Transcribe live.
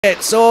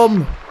Get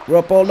some. We're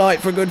up all night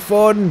for good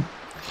fun.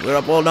 We're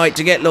up all night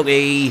to get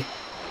lucky.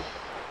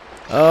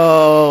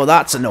 Oh,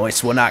 that's a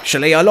nice one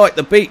actually. I like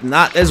the beat in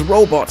that. There's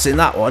robots in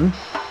that one.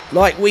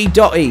 Like wee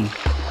Dotty.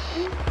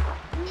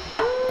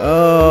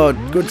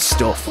 Oh, good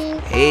stuff.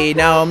 Hey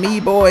now me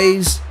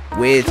boys,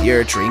 with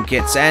your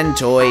trinkets and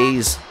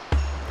toys.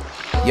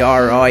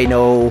 Yar I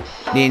know,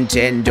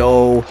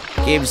 Nintendo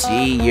gives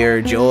ye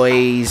your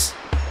joys.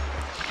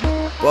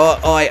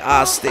 But I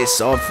ask this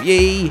of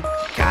ye,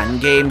 can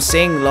games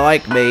sing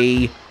like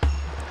me?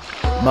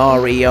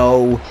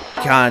 Mario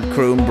can't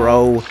croon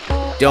bro,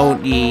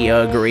 don't ye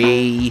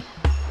agree?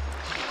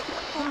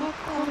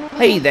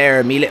 Hey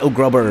there me little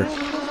grubber,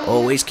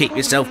 always keep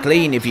yourself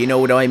clean if you know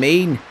what I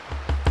mean.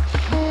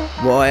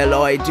 While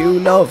I do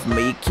love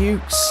me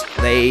cukes,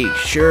 they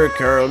sure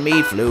curl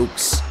me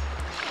flukes.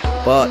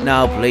 But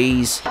now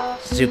please,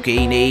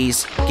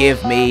 zucchinis,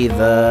 give me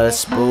the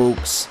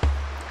spooks.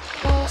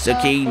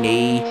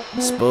 Zucchini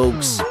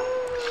spooks.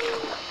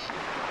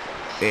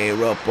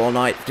 We're up all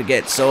night to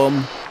get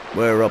some.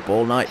 We're up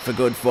all night for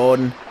good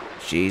fun.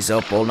 She's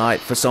up all night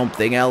for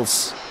something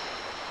else.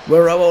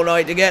 We're up all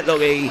night to get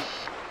lucky.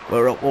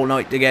 We're up all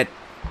night to get.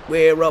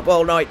 We're up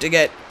all night to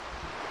get.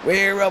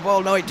 We're up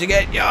all night to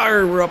get.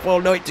 Yar, we're up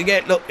all night to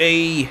get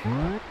lucky.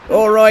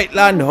 Alright,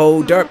 land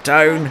ho, Derp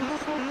Town.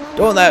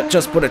 Don't that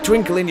just put a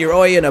twinkle in your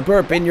eye and a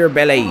burp in your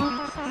belly?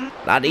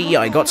 Laddie,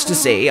 I gots to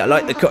say, I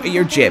like the cut of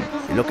your jib.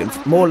 You're looking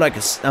more like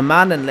a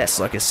man and less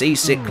like a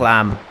seasick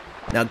clam.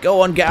 Now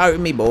go on, get out of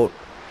me boat.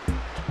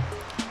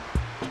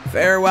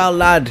 Farewell,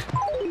 lad.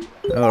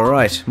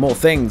 Alright, more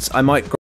things. I might